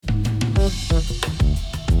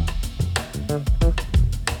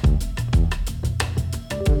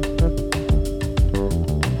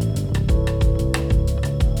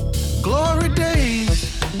Glory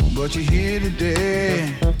days, but you're here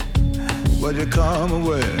today. But you come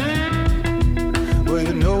away. Well,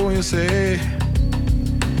 you know when you say,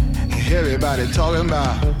 everybody talking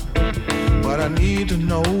about, but I need to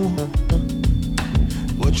know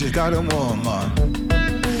what you got in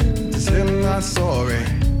woman. Say I'm not sorry.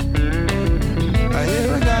 I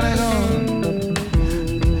hear I got it on.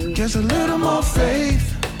 Just a little more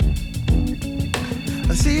faith.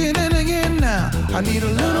 I see it in again now. I need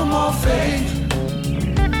a little more faith.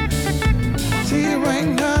 See it right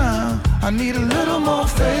now. I need a little more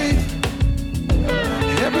faith.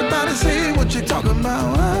 Everybody say what you talking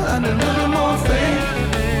about. I need a little more faith.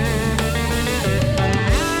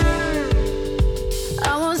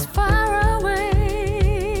 I was far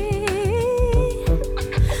away,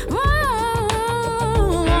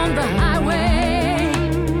 on the highway,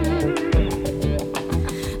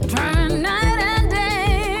 driving night and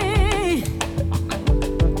day.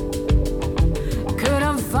 Could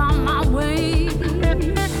have found my way.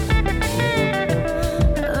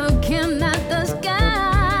 Looking at the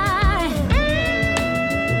sky,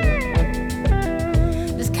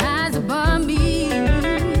 the sky's above me.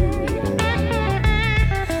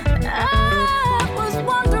 I was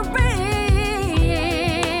wondering,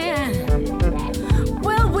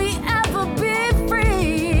 will we ever be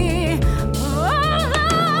free?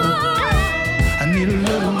 Oh, I need a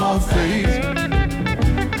little more faith.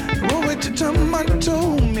 Well, what you somebody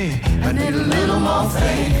told me. I need a little more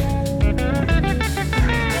faith.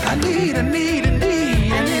 I need a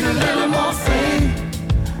little more faith.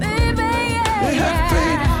 baby, We have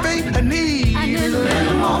faith. I need a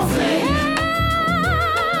little more faith.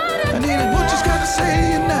 I need what you got to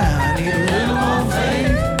say now. I need a little more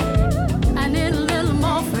faith. I need a little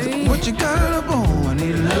more faith. What you got up on? I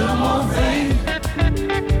need a little more faith.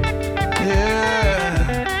 Yeah.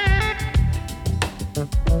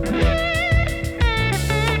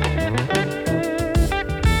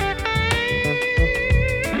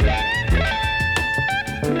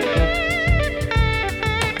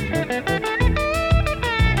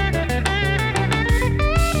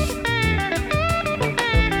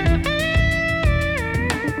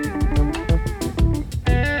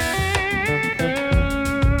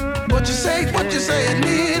 What you say, I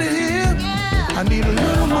need it here. I need a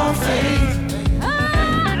little more faith.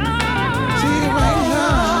 See it right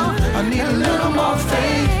now. I need a little more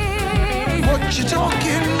faith. What you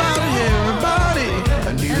talking about, everybody? I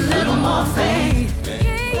need a little more faith.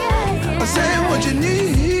 I say what you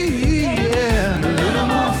need, yeah. A little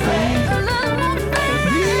more faith. A little more faith.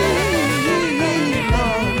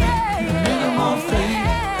 A little more faith.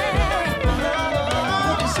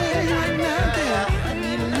 What you say right now, dear? I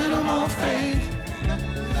need a little more faith.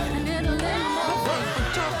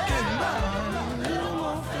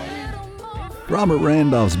 Robert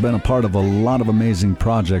Randolph's been a part of a lot of amazing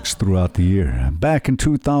projects throughout the year. Back in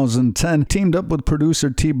 2010, teamed up with producer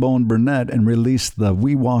T-Bone Burnett and released the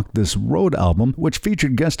We Walk This Road album, which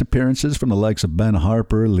featured guest appearances from the likes of Ben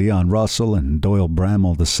Harper, Leon Russell, and Doyle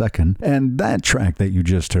Bramall II. And that track that you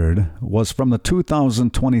just heard was from the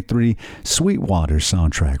 2023 Sweetwater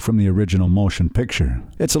soundtrack from the original motion picture.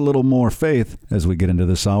 It's a little more faith as we get into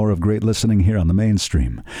this hour of great listening here on the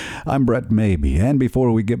Mainstream. I'm Brett Maybe, and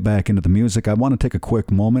before we get back into the music, I want to take a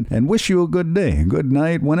quick moment and wish you a good day, good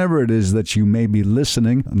night, whenever it is that you may be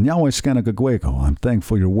listening. I'm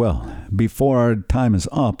thankful you're well. Before our time is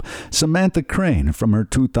up, Samantha Crain from her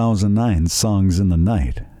 2009 Songs in the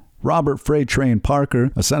Night. Robert Freightrain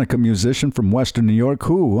Parker, a Seneca musician from Western New York,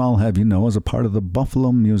 who I'll have you know is a part of the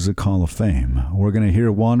Buffalo Music Hall of Fame. We're going to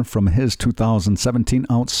hear one from his 2017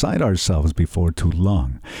 Outside Ourselves before too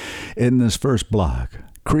long. In this first block,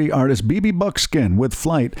 Cary artist Bebe Buckskin with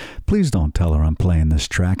Flight. Please don't tell her I'm playing this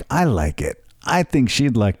track. I like it. I think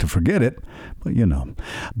she'd like to forget it, but you know.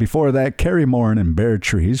 Before that, Cary, Morin, and Bare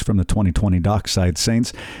Trees from the 2020 Dockside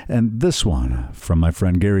Saints, and this one from my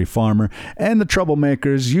friend Gary Farmer and the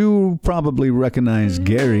Troublemakers. You probably recognize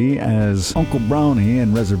Gary as Uncle Brownie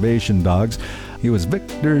in Reservation Dogs. He was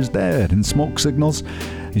Victor's dad in Smoke Signals.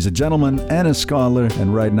 He's a gentleman and a scholar,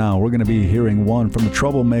 and right now we're going to be hearing one from the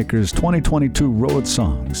Troublemakers' 2022 Road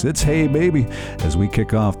Songs. It's Hey Baby, as we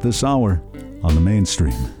kick off this hour on the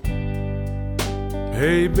Mainstream.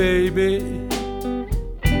 Hey baby,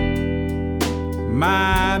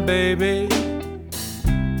 my baby,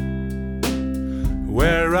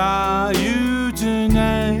 where are you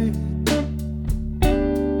tonight?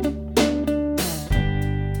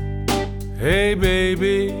 Hey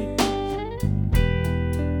baby,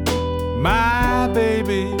 my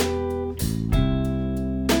baby.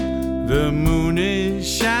 The moon is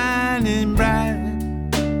shining bright.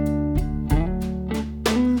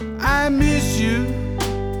 I miss you.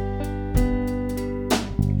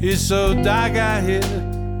 It's so dark out here,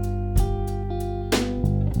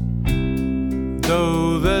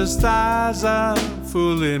 though the stars are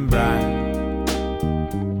full and bright.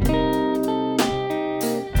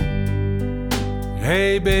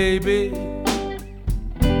 Hey baby,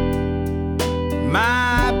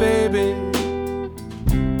 my baby,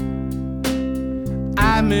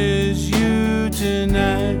 I miss you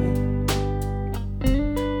tonight.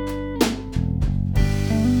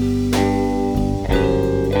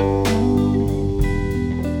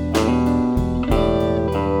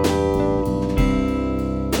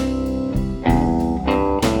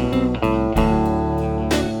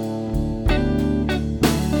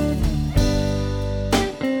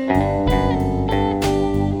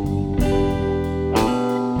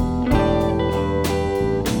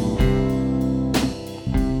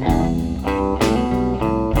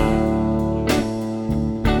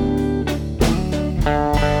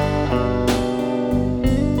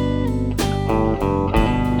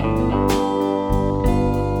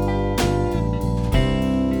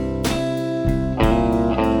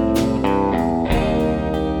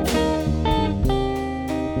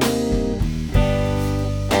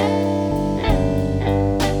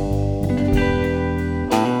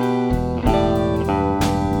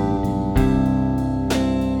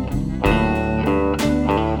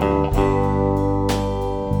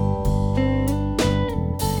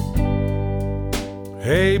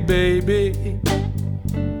 Hey baby,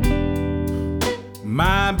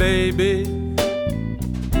 my baby,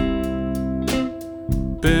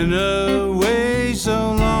 been away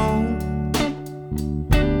so long.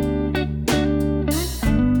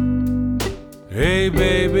 Hey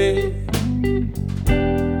baby,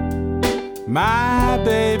 my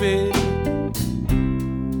baby,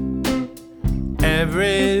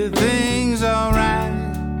 everything's alright.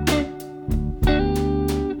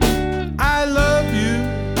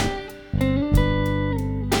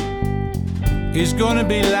 It's gonna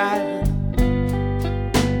be light.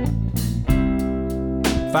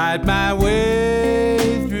 Fight my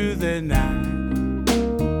way through the night.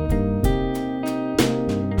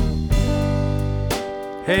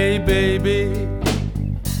 Hey baby,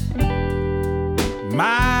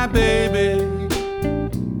 my baby,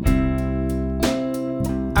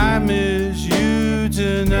 I miss you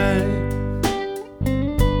tonight.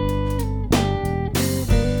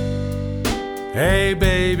 Hey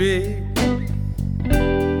baby,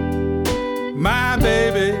 my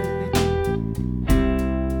baby,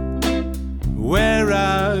 where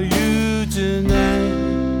are you tonight?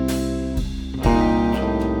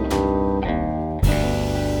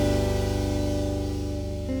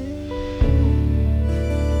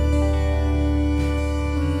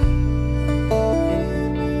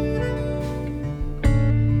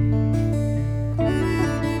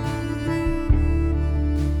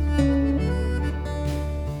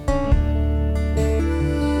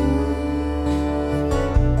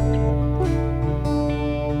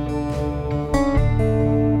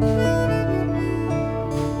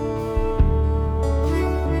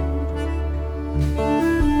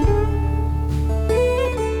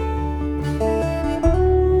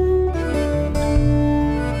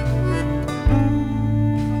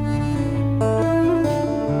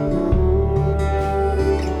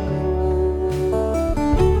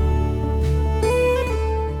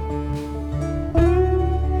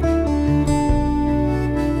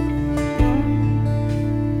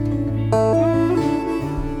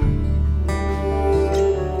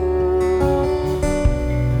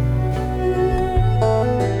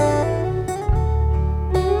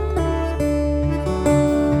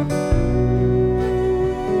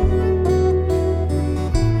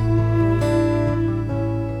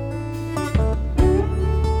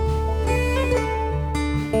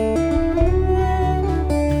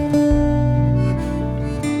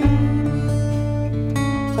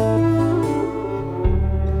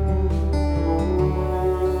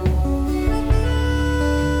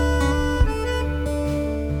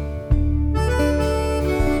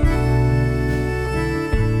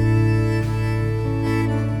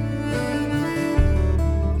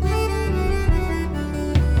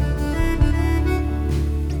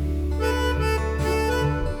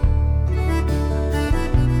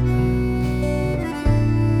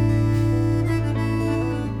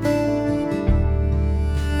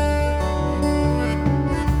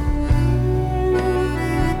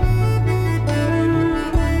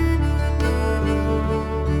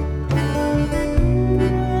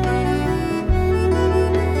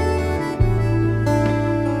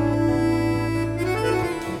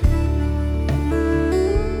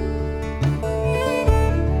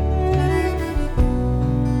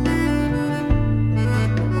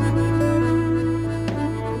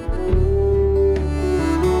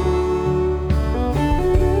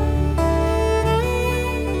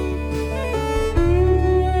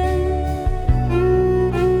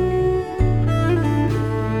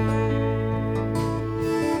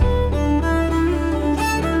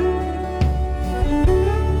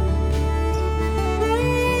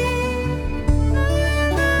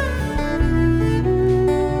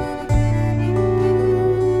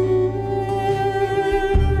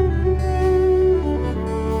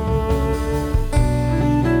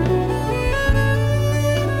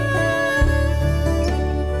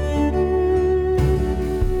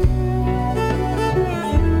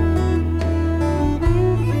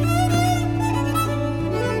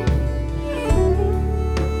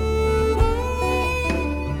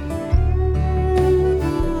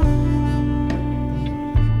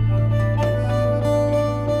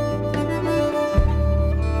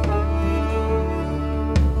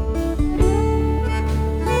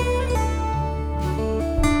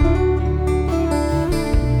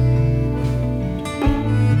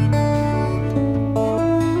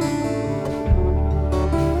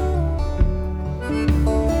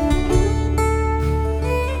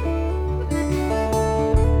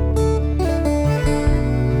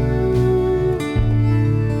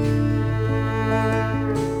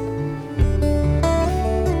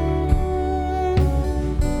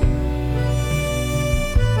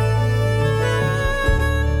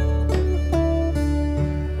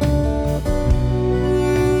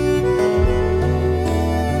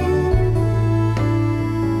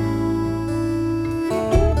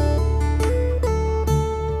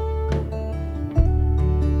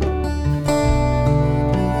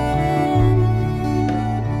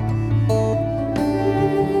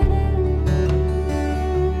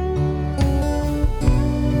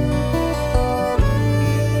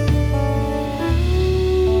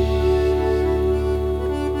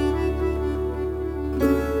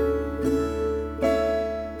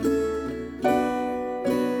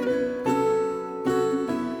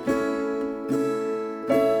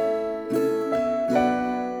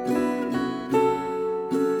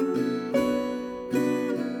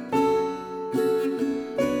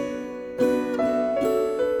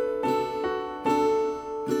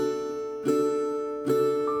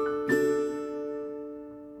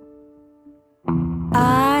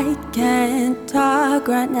 can't talk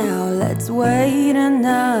right now, let's wait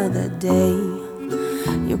another day.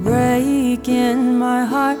 You're breaking my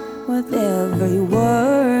heart with every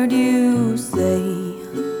word you say.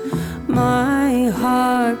 My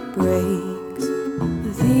heart breaks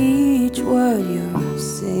with each word you're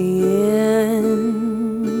saying.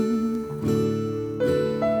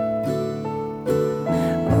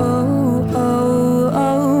 Oh, oh,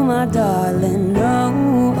 oh, my darling,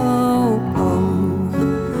 oh, oh, oh.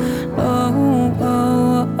 Oh,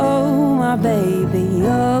 oh, oh, my baby,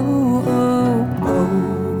 oh, oh, oh.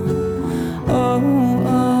 Oh,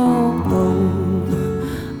 oh, oh.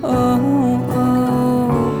 Oh, oh,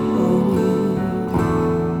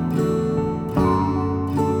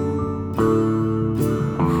 oh.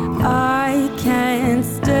 I can't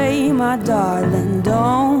stay, my darling,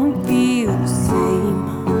 don't feel the same.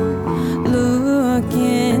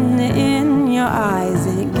 Looking in your eyes,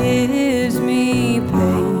 it gives me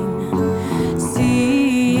pain.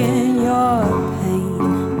 Seeing your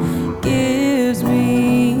pain gives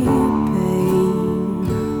me pain.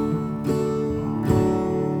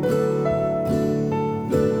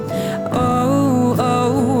 Oh,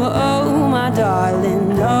 oh, oh, my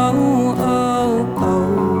darling, oh, oh, oh.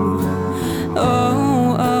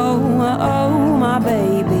 Oh, oh, oh, my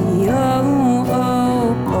baby, oh,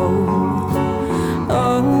 oh, oh.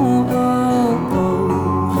 Oh, oh, oh.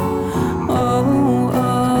 Oh, oh,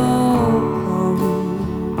 oh.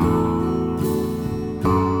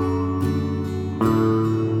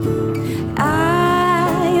 I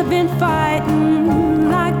have been fighting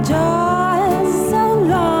like just so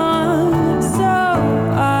long, so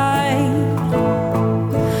I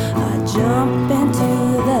jump into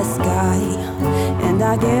the sky and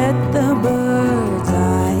I get the bird's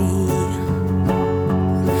eye.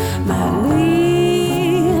 My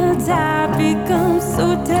wheels have become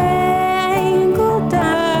so tangled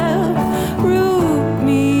up, root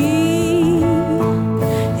me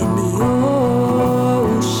in the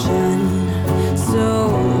ocean so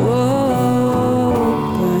open.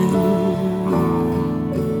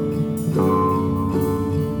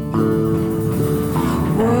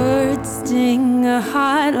 Words sting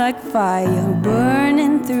hot like fire,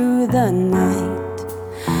 burning through the night.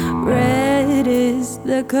 Red is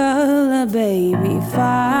the color, baby,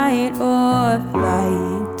 fight or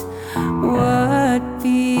flight. What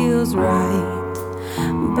feels right?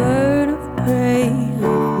 Bird of prey,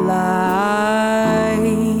 fly.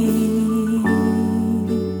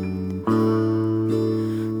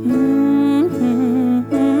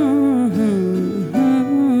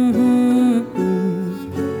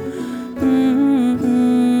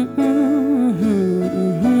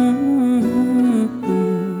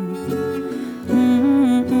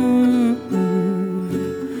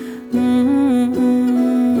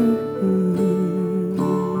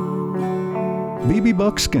 Bebe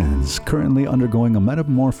Buckskin's currently undergoing a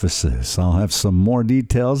metamorphosis. I'll have some more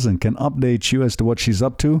details and can update you as to what she's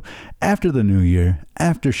up to after the new year,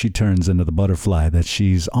 after she turns into the butterfly that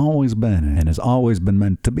she's always been and has always been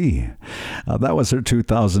meant to be. That was her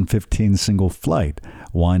 2015 single Flight,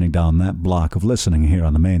 winding down that block of listening here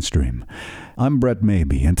on the mainstream. I'm Brett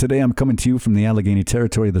Mabee, and today I'm coming to you from the Allegheny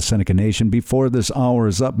territory of the Seneca Nation. Before this hour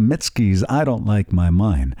is up, Mitski's I Don't Like My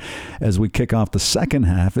Mind. As we kick off the second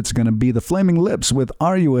half, it's going to be the Flaming Lips with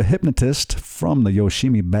Are You a Hypnotist from the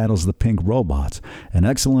Yoshimi Battles the Pink Robots, an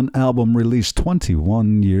excellent album released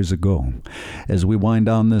 21 years ago. As we wind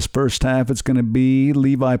down this first half, it's going to be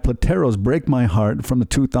Levi Platero's Break My Heart from the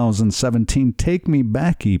 2017 Take Me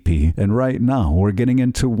Back EP. And right now, we're getting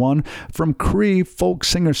into one from Cary folk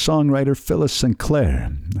singer-songwriter Phyllis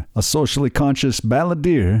Sinclair. A socially conscious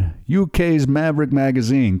balladeer, UK's Maverick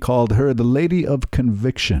magazine called her the Lady of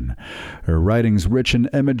Conviction. Her writing's rich in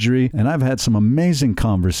imagery, and I've had some amazing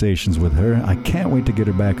conversations with her. I can't wait to get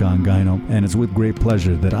her back on Gyno, and it's with great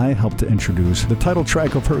pleasure that I help to introduce the title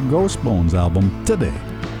track of her Ghost Bones album today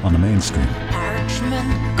on the mainstream.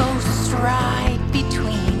 Parchment ghosts ride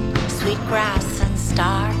between sweet grass and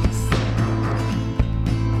stars,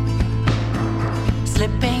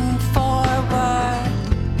 slipping forward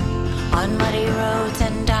on muddy roads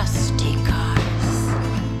and dusty cars.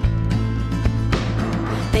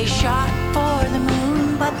 They shot for the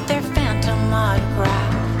moon, but their phantom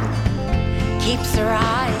autograph keeps her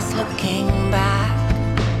eyes looking back,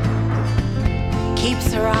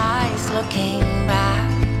 keeps her eyes looking back.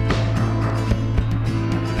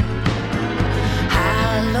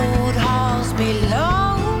 Hallowed halls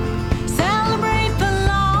below celebrate the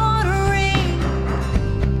lottery,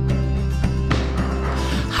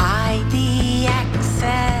 hide the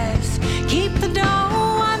excess, keep the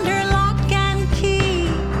dough under lock and key.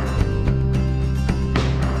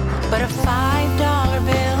 But a fire $5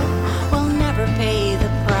 bill will never pay the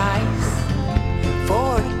price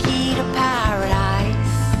for a key to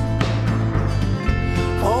paradise.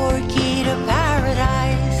 For a key to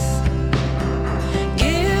paradise.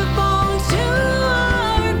 Give bones to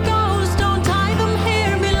our ghosts, don't tie them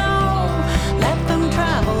here below. Let them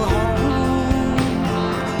travel home.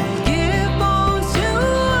 Give bones to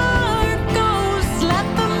our ghosts, let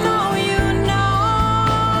them know you know.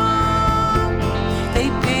 They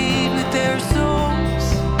paid with their souls.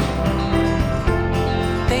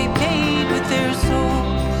 They paid with their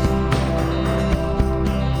souls.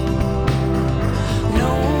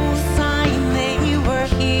 No sign they were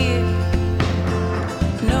here.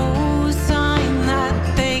 No sign that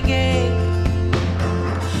they gave.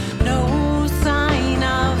 No sign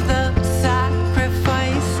of the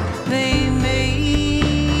sacrifice they made.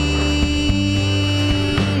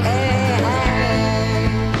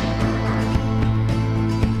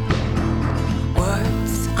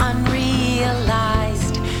 Words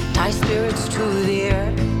unrealized tie spirits to the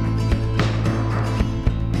earth.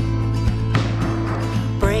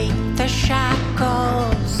 Break the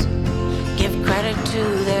shackles, give credit to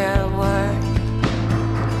their worth.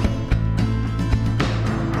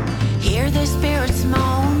 Hear the spirits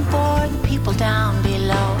moan for the people down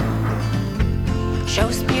below. Show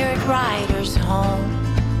spirit riders home.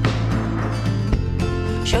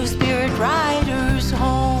 Show spirit riders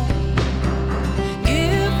home.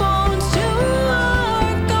 Give bones to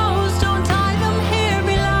our ghosts, don't tie them here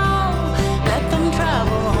below. Let them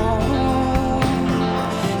travel home.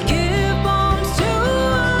 Give bones to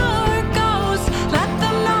our ghosts, let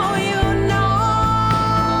them know you know.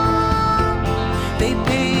 They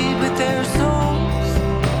paid with their souls.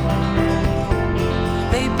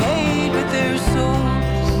 They paid with their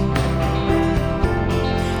souls.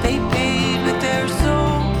 They paid with their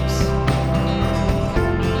souls.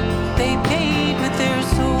 They paid with their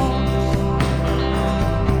souls.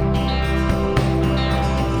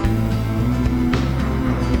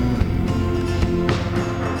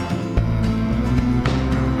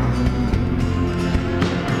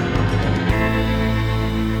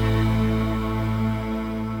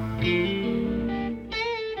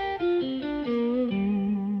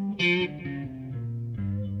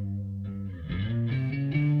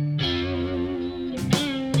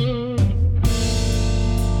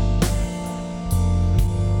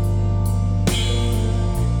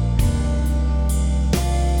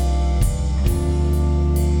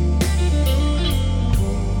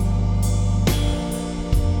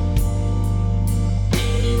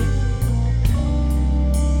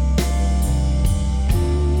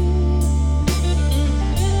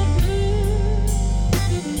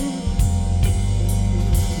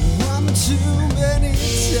 One too many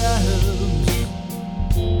times.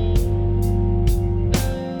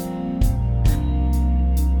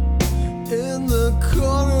 In the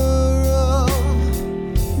corner of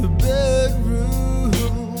your bedroom,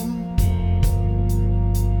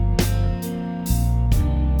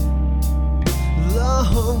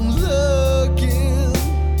 long look in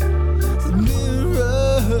the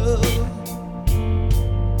mirror.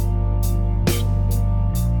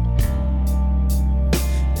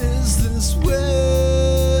 Is this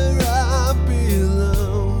where I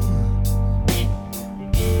belong?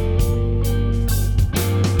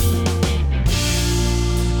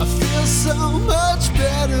 I feel so much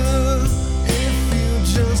better if you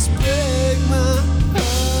just break my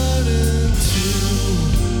heart in two.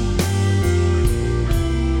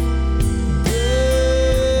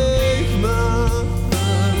 Break my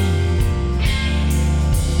heart.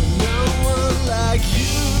 No one like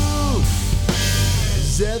you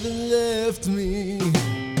has ever left me.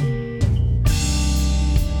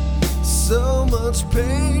 So much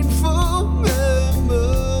painful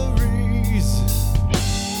memories.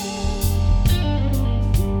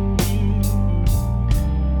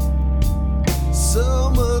 So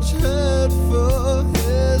much hurtful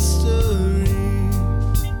history.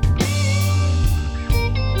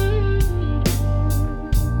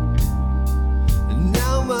 And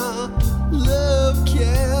now my love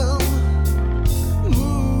can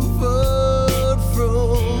move on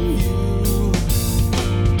from you.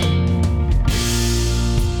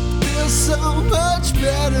 Feels so much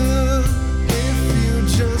better if you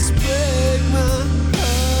just break my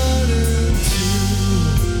heart in two.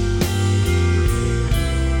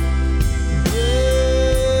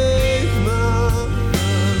 Break my heart.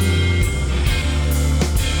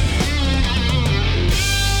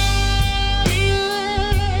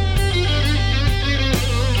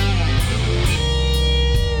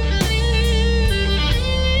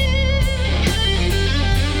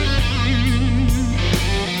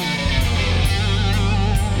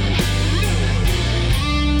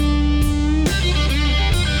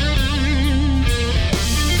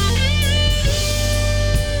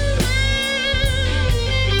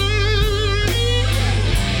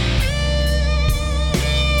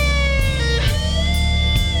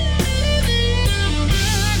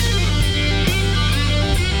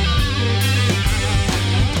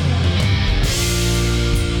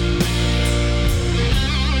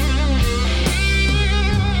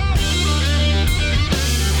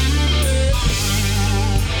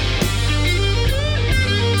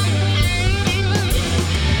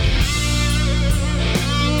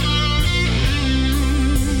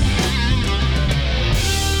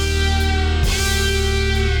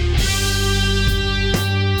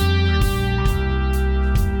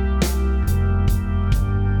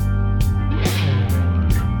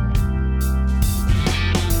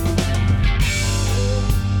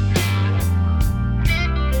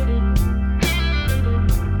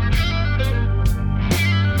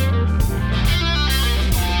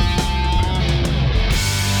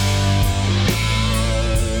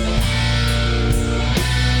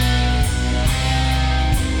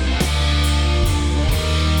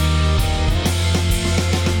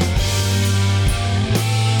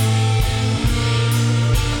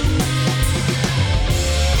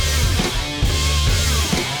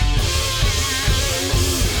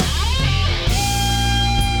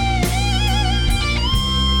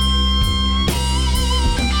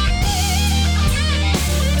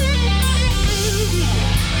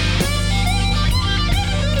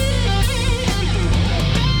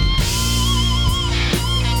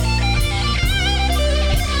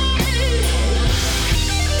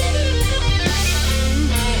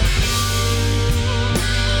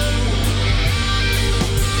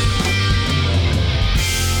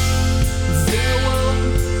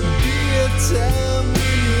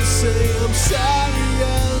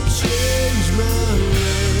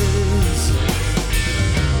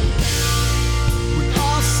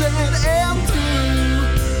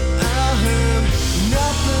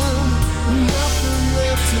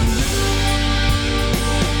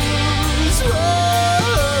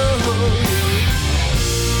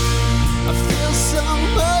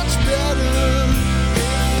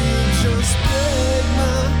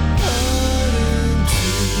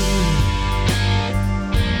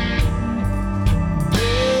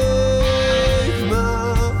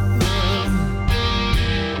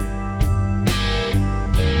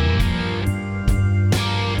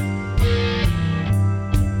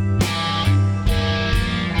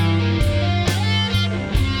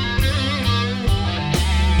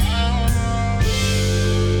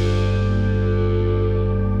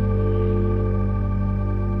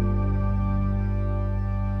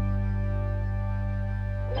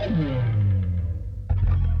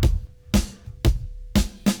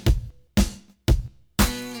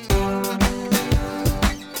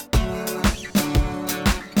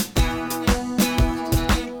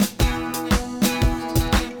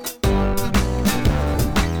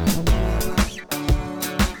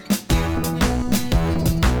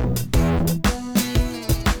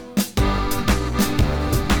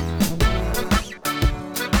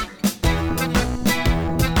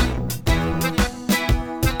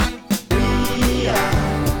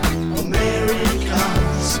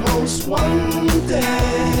 wanted.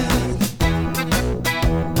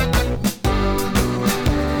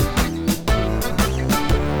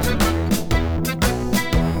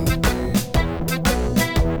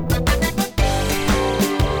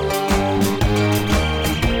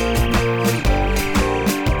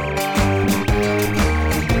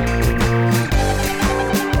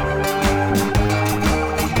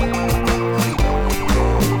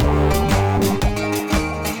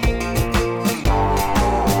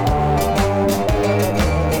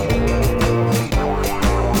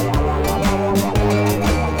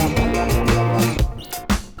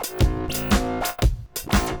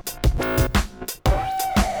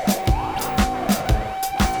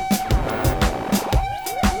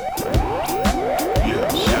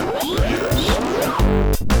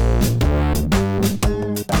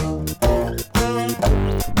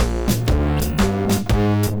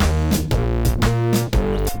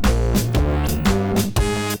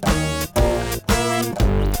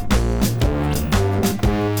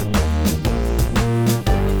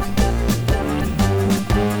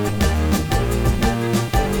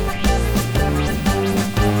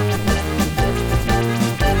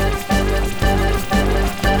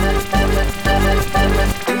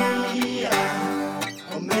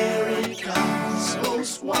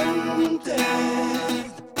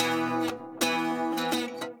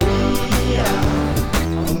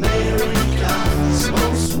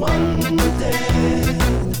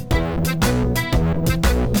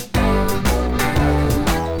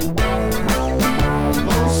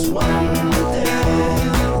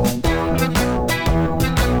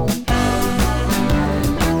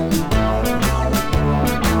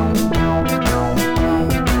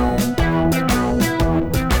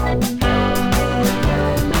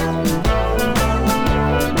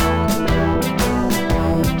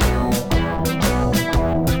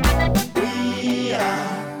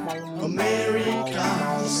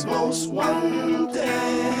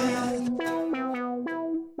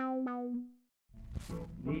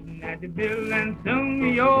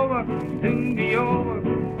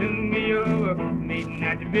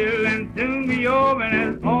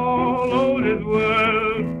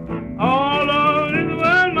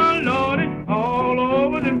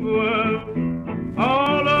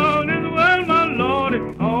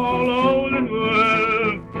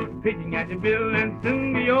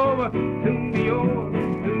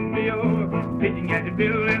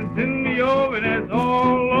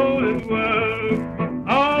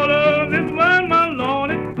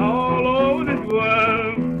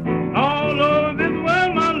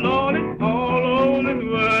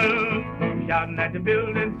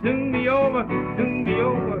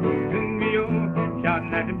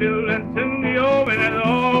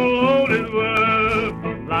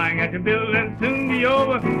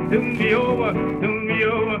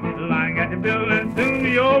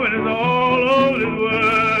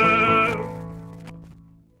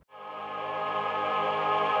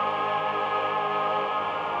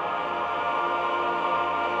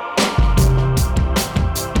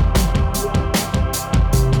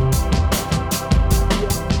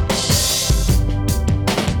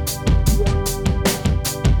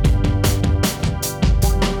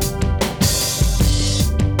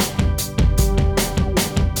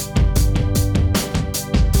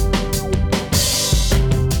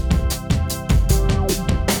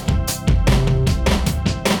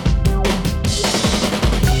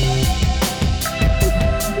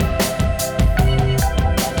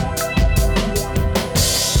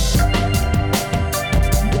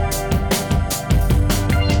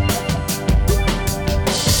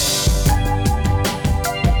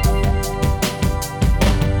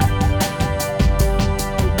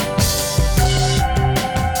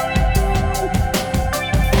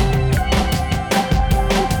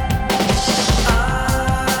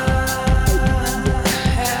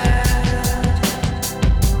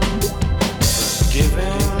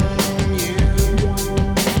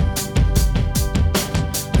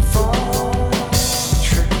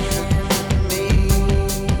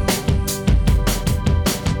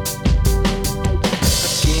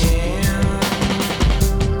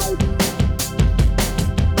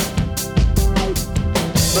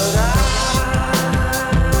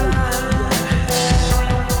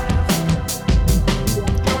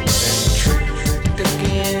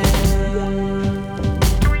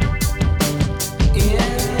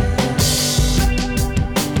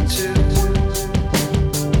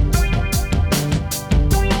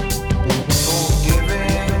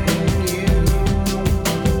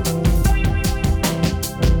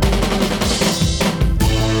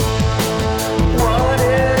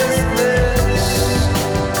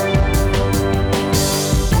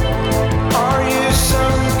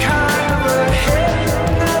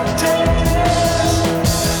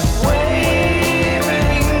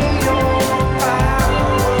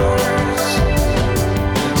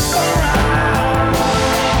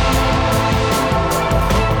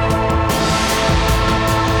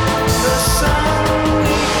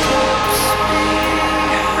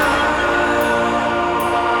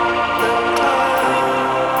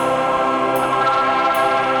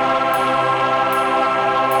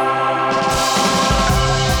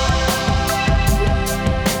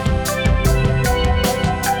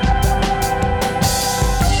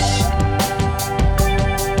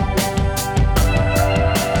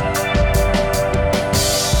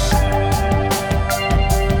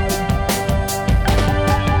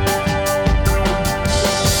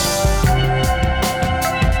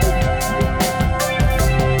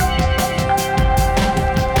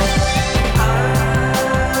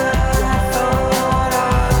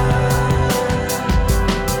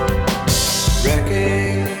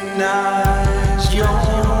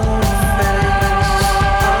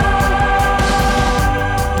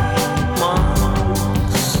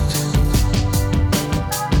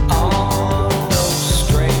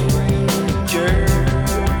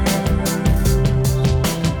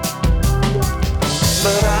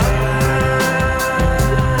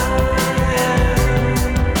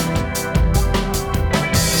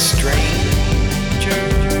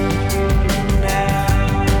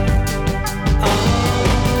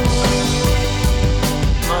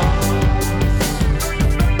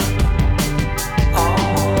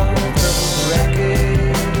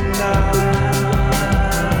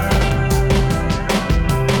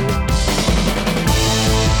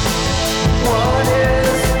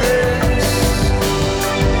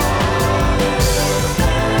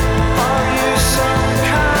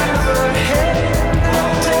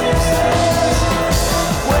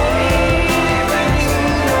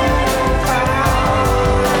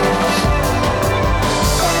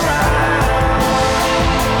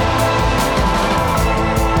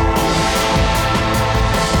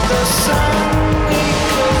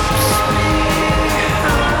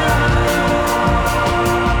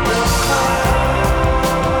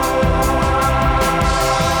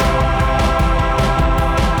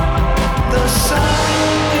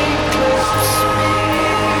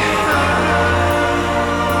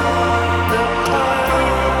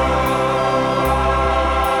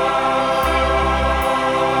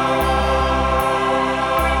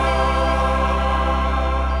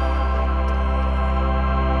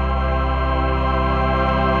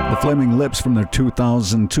 The Flaming Lips from their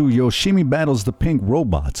 2002 Yoshimi Battles the Pink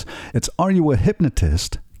Robots. It's Are You a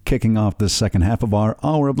Hypnotist? Kicking off this second half of our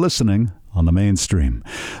hour of listening on the mainstream.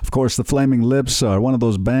 Of course, the Flaming Lips are one of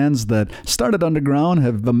those bands that started underground,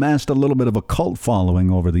 have amassed a little bit of a cult following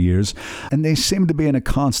over the years, and they seem to be in a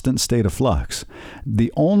constant state of flux.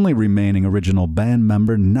 The only remaining original band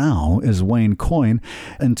member now is Wayne Coyne.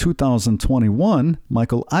 In 2021,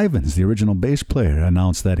 Michael Ivins, the original bass player,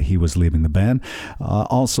 announced that he was leaving the band.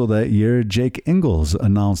 Also that year, Jake Ingalls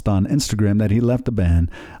announced on Instagram that he left the band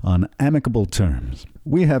on amicable terms.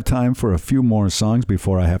 We have time for a few more songs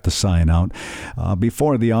before I have to sign out.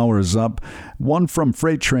 Before the hour is up, one from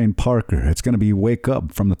Freightrain Parker. It's going to be Wake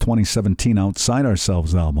Up from the 2017 Outside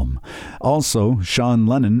Ourselves album. Also, Sean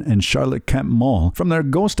Lennon and Charlotte Kemp Mall from their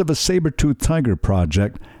Ghost of a Saber-Toothed Tiger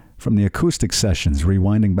project from the acoustic sessions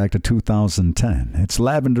rewinding back to 2010. It's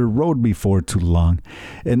Lavender Road Before Too Long.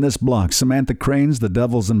 In this block, Samantha Crane's The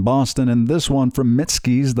Devil's in Boston, and this one from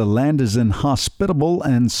Mitski's The Land is Inhospitable,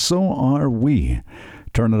 and So Are We.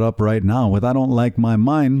 Turn it up right now with I Don't Like My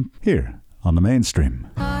Mind here on the mainstream.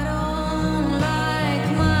 I don't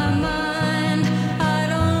like my mind. I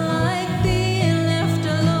don't like being left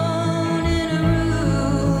alone in a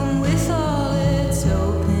room with all its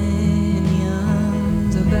opinions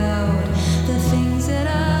about the things that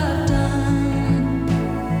I've done.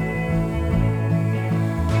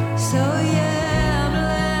 So yeah,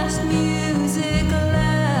 blast music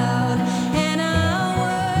loud, and I'll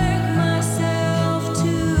work myself to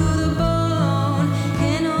the bone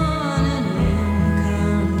and on an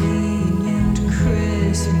inconvenient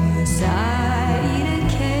Christmas I eat a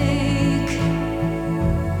cake.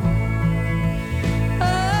 Oh,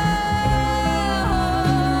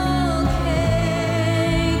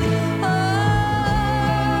 cake, oh,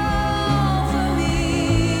 for me.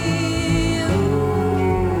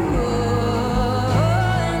 Ooh,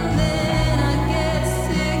 and then I get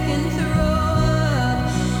sick and throw up,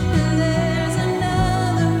 and there's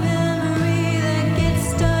another memory that gets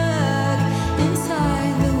stuck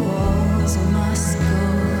inside the walls of my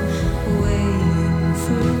skull, waiting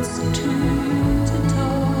for its turn to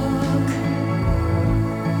talk.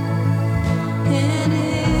 And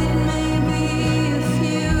it may be a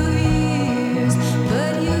few years,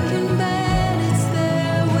 but you can bet it's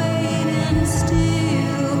there waiting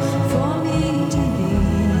still for me to be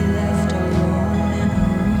left alone at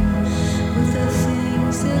home with the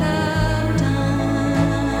things that I've done.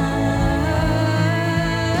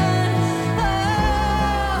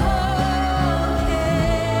 Okay,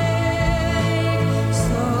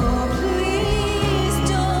 so please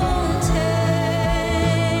don't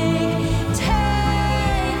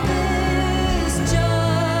take this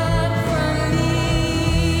job from me.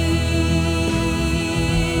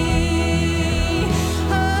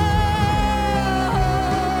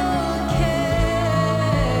 Okay,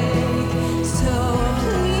 so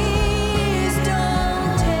please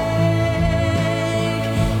don't take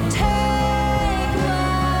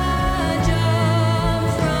my job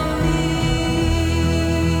from me.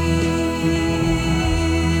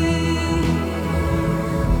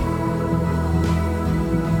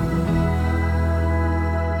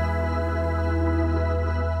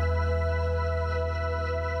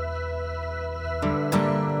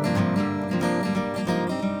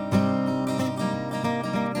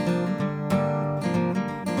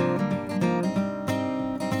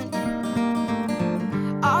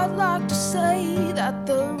 I'd like to say that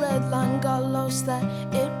the red line got lost, that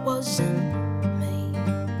it wasn't me.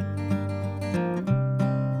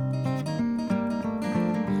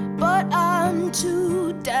 But I'm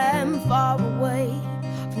too damn far away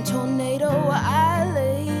from Tornado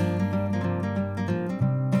Alley.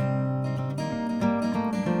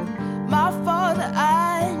 My father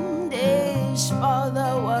and his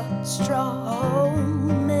father were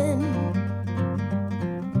strong men,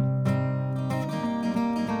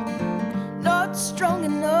 not strong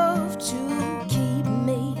enough to keep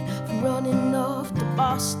me from running off to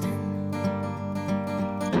Boston.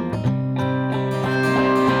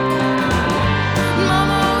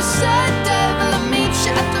 Mama said, "Devil, I'll meet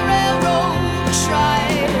you at the railroad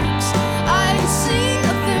tracks." I ain't seen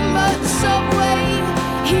nothing but the subway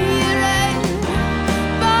here and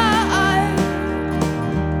by.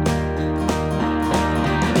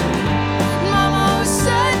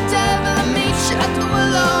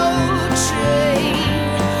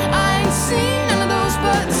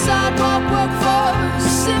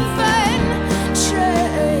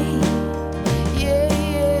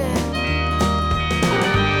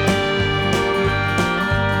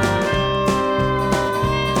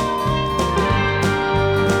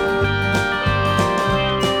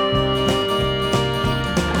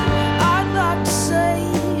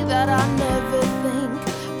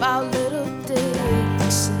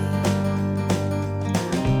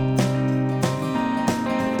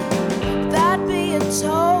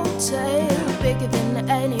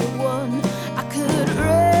 one I could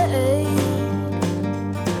rate.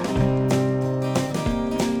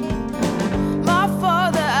 My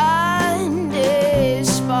father and his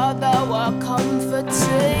father were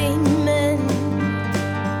comforting men.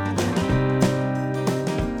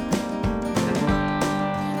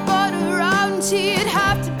 But around he'd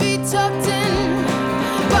have to be tucked in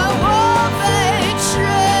by war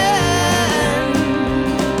veteran.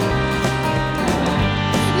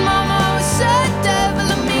 Mama was said, devil,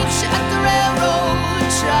 I'll meet you at the railroad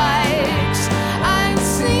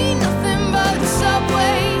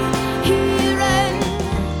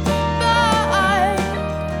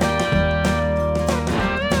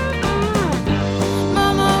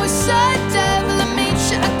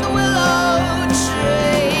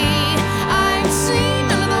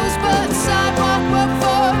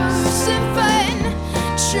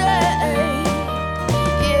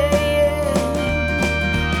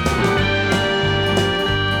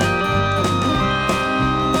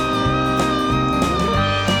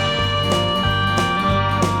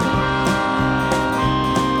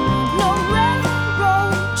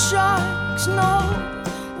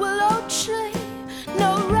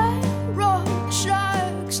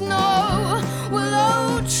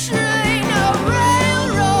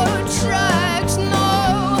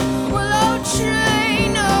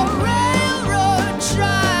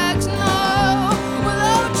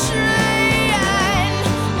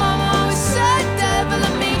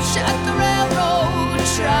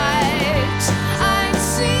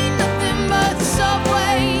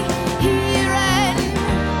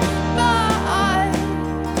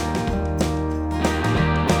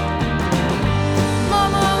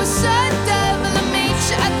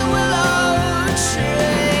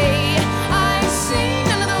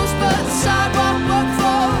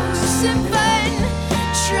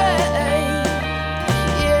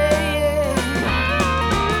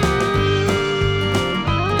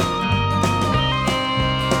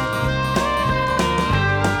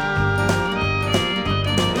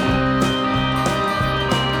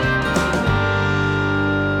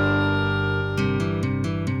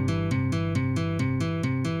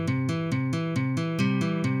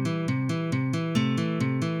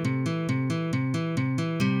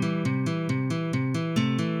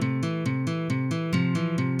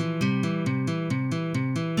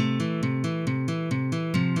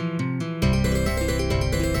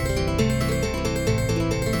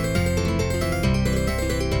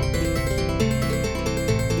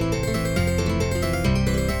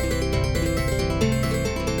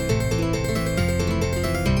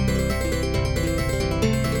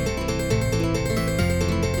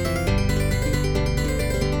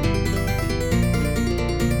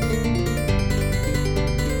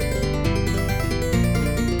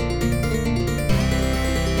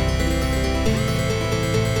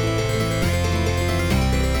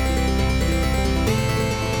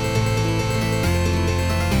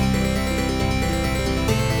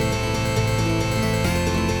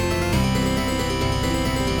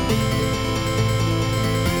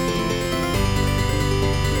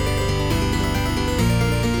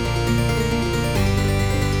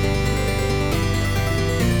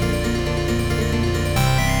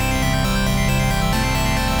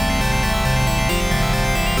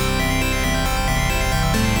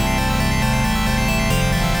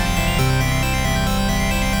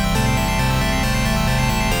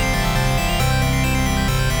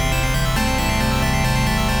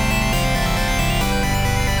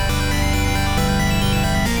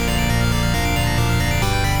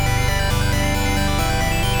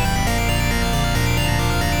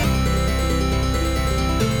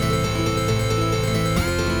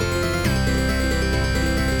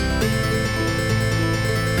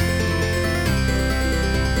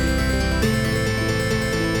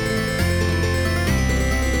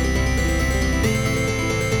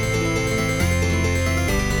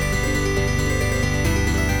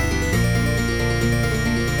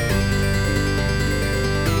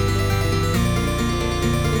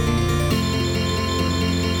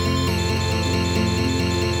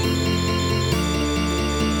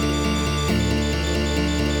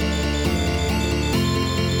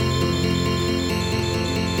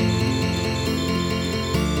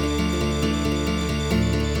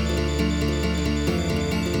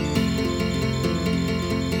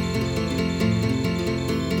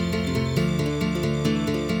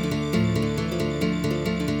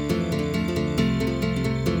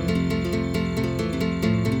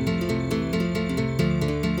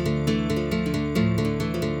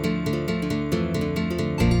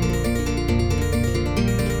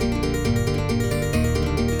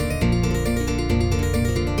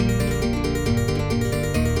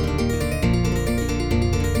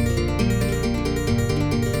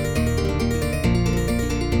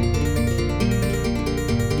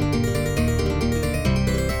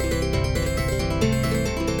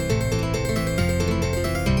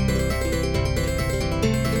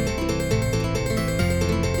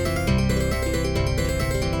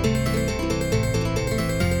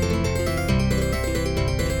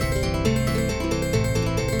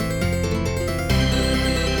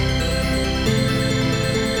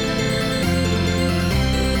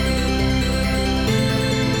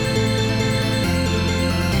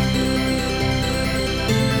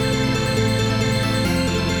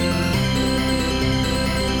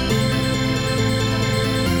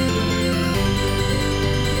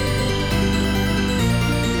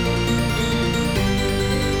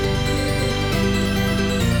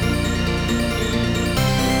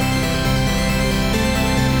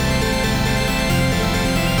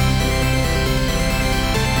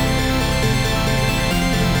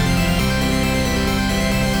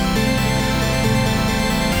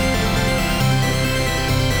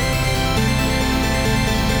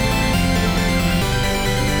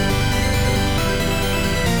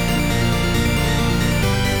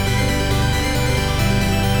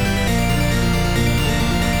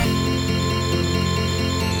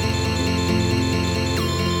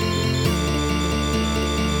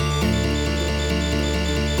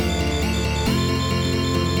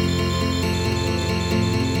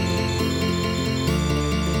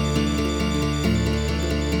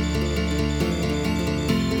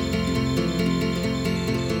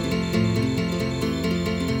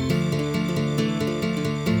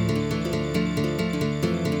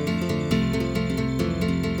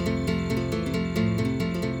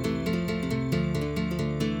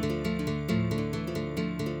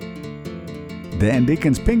Dan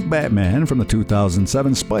Deacon's Pink Batman from the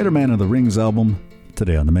 2007 Spider-Man of the Rings album,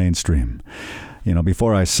 today on the mainstream. You know,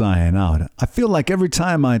 before I sign out, I feel like every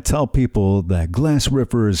time I tell people that Glass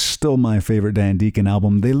Ripper is still my favorite Dan Deacon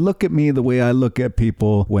album, they look at me the way I look at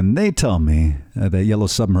people when they tell me that Yellow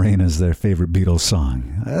Submarine is their favorite Beatles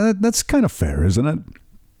song. That's kind of fair, isn't it?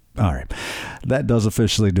 All right, that does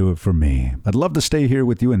officially do it for me. I'd love to stay here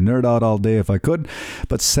with you and nerd out all day if I could,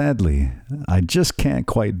 but sadly, I just can't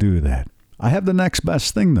quite do that. I have the next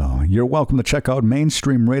best thing, though. You're welcome to check out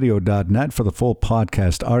mainstreamradio.net for the full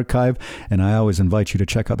podcast archive, and I always invite you to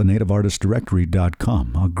check out the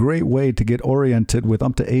nativeartistdirectory.com, a great way to get oriented with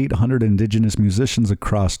up to 800 indigenous musicians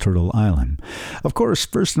across Turtle Island. Of course,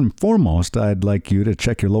 first and foremost, I'd like you to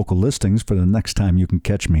check your local listings for the next time you can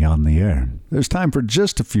catch me on the air. There's time for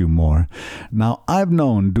just a few more. Now, I've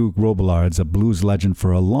known Duke Robillard, a blues legend,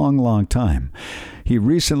 for a long, long time. He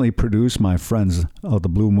recently produced my friends of the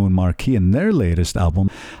Blue Moon Marquee in their latest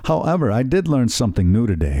album. However, I did learn something new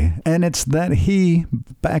today, and it's that he,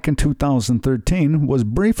 back in 2013, was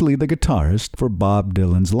briefly the guitarist for Bob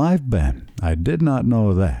Dylan's live band. I did not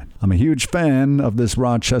know that. I'm a huge fan of this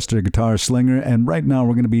Rochester guitar slinger, and right now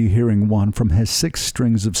we're going to be hearing one from his 6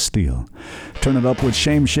 Strings of Steel. Turn it up with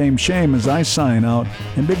Shame, Shame, Shame as I sign out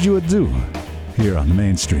and bid you adieu here on the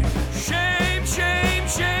mainstream. Shame, shame,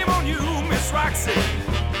 shame on you, Miss Roxy.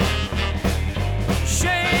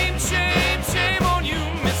 Shame, shame, shame on you,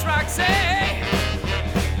 Miss Roxy.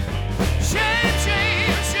 Shame,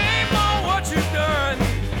 shame, shame on what you've done.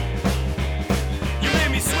 You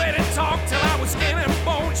made me sweat and talk till I was skin and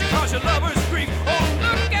bones. You caused your lover's grief. Oh,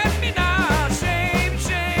 look at me now. Shame,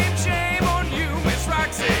 shame, shame on you, Miss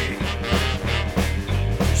Roxy.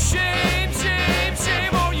 Shame, shame,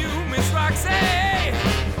 shame on you, Miss Roxy.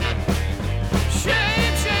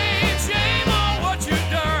 Shame, shame, shame on what you've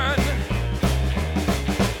done.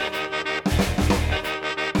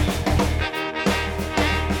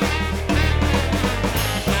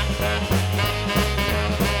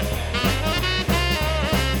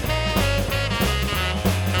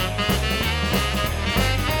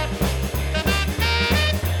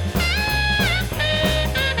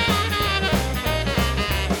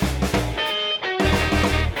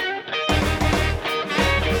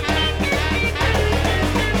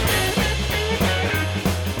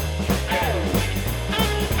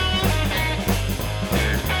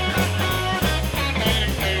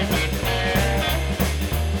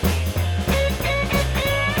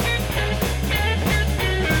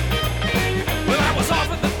 Well, I was off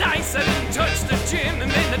at the dice, I didn't touch the gin,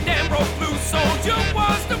 and then the damn broke loose. So you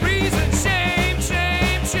was the reason. Shame,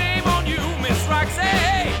 shame, shame on you, Miss Roxy.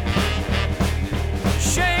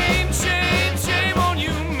 Shame, shame, shame on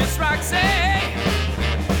you, Miss Roxy.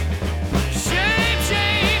 Shame,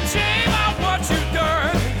 shame, shame on what you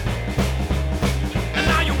done. And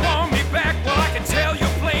now you want me back. Well, I can tell you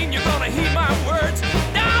plain, you're gonna heed my words.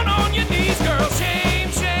 Down on your knees, girl.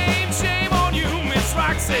 Shame, shame, shame on you, Miss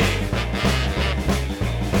Roxy.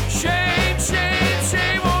 Shame, shame,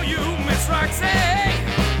 shame on you, Miss Roxy.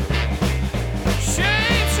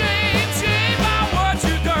 Shame, shame, shame on what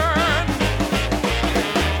you done.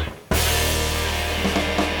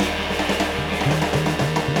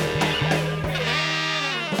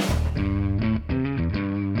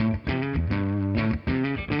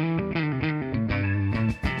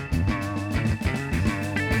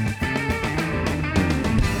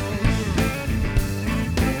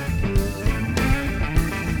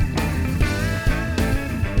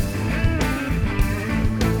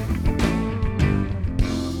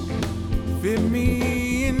 Fit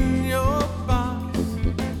me in your box,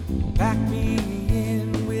 pack me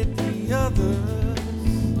in with the others.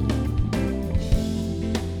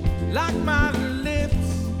 Lock my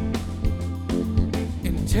lips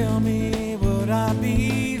and tell me what I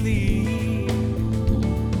believe.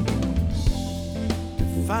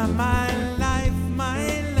 Find my life,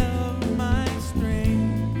 my love, my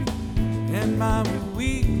strength, and my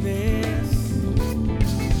weakness.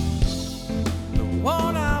 The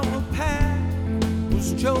one hour path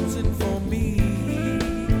was chosen for me.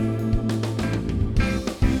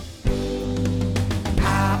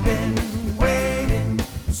 I've been waiting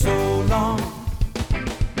so long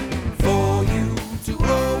for you to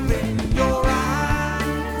open your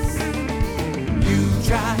eyes. You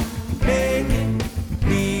tried making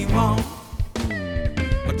me want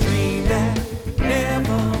a dream that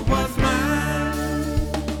never was mine.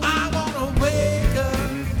 I wanna wake up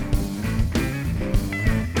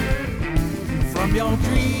from your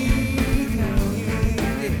dream.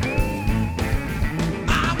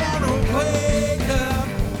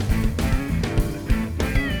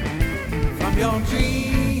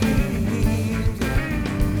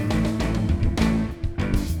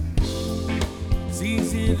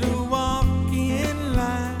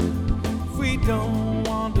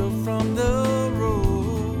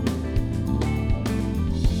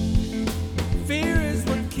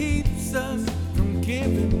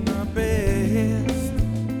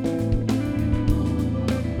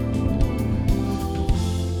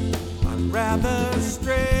 rather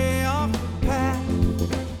stray off the path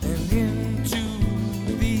and into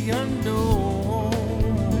the unknown.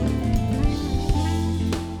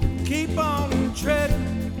 Keep on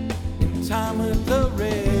treading in time with the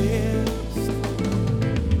rest.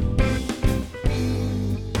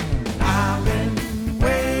 I've been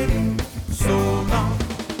waiting so long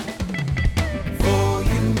for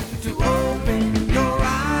you to open your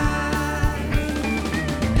eyes.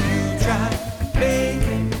 You tried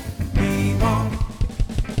making me want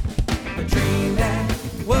a dream that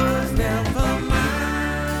was never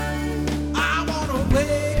mine. I wanna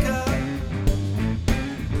wake up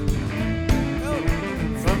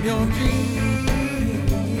from your dream.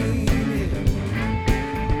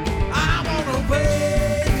 I wanna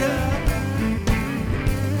wake up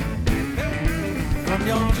from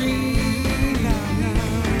your dream.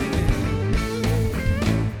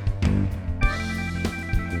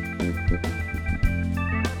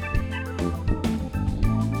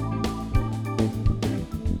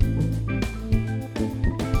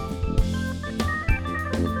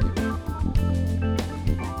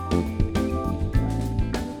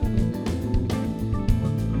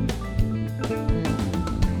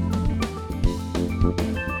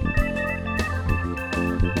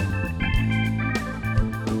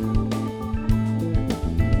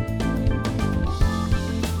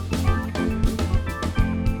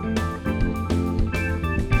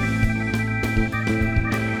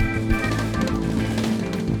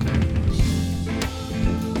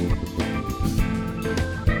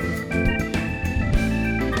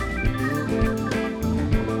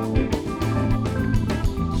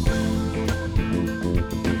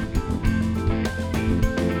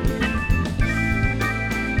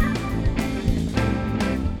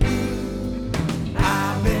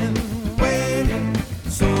 I've been waiting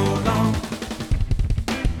so long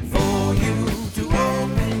for you to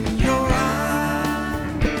open your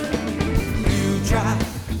eyes. You tried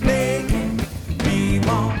making me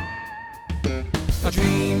want a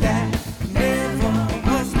dream that never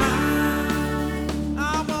was mine.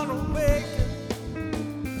 I wanna wake up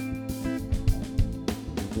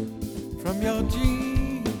from your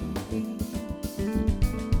dream.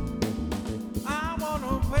 I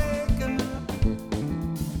wanna wake up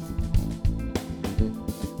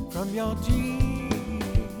from your dream.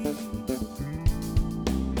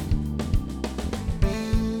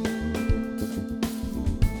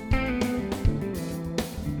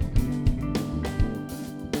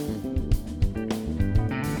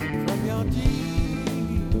 From your dream.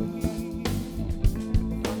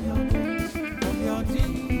 From your dream. From your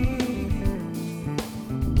dream.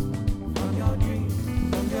 From your dream.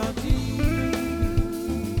 From your dream.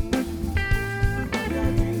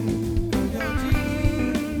 From your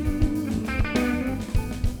dream.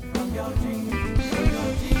 From your dream.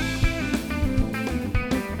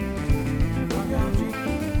 From your dream. From your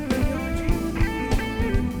dream.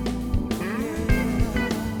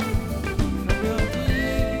 From your dream.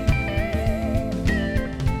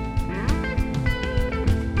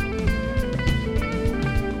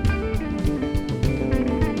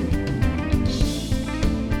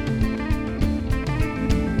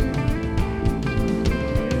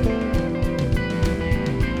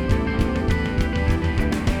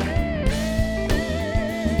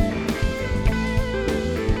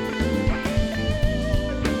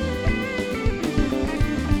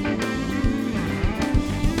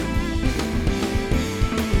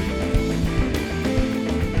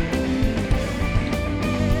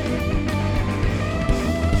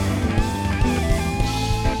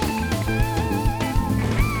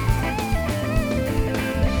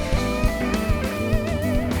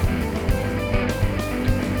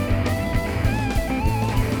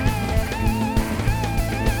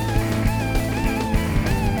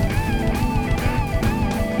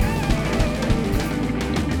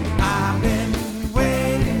 I've been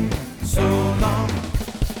waiting so long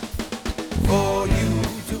for you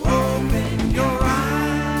to open your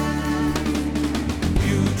eyes.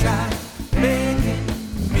 You tried making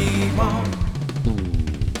me want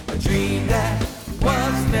a dream that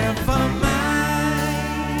was never mine.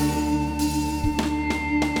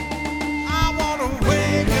 I wanna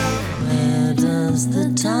wake up. Where does the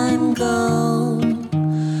time go?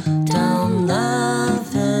 Down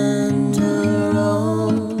Lavender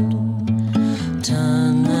Road.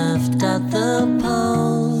 Turn left at the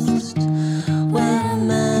post where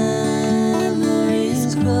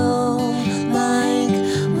memories grow like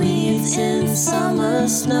weeds in summer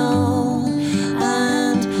snow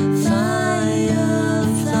and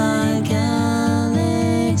firefly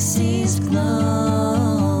galaxies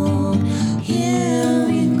glow. Here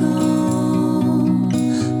we go,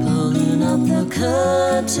 pulling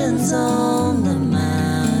curtains on the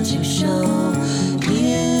magic show.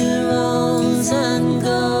 Heroes and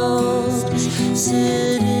ghosts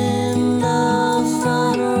sit in the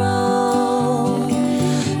front row.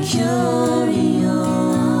 Curios,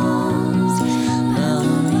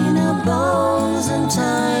 ballerina bows and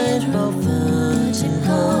tightrope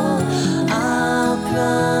vertigo.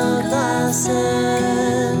 Opera glasses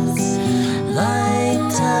like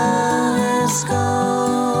telescopes.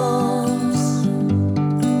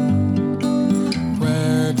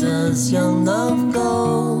 Where does young love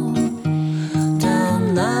go?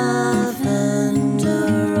 Down Lavender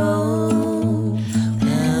Road.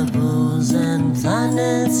 Pebbles and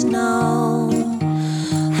planets know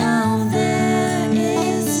how there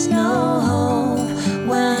is no hope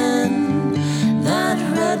when that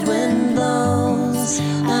red wind blows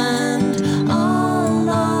and all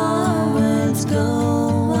our words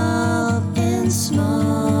go up in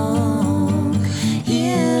smoke.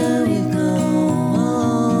 Here we go,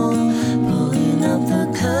 pulling up the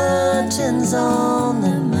curtains on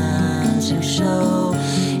the magic show.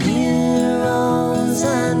 Heroes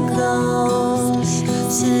and ghosts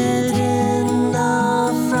sit in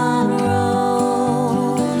the front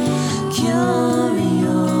row.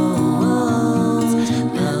 Curios,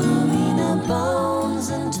 ballerina bones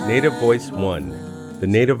and Native Voice One, the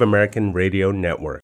Native American Radio Network.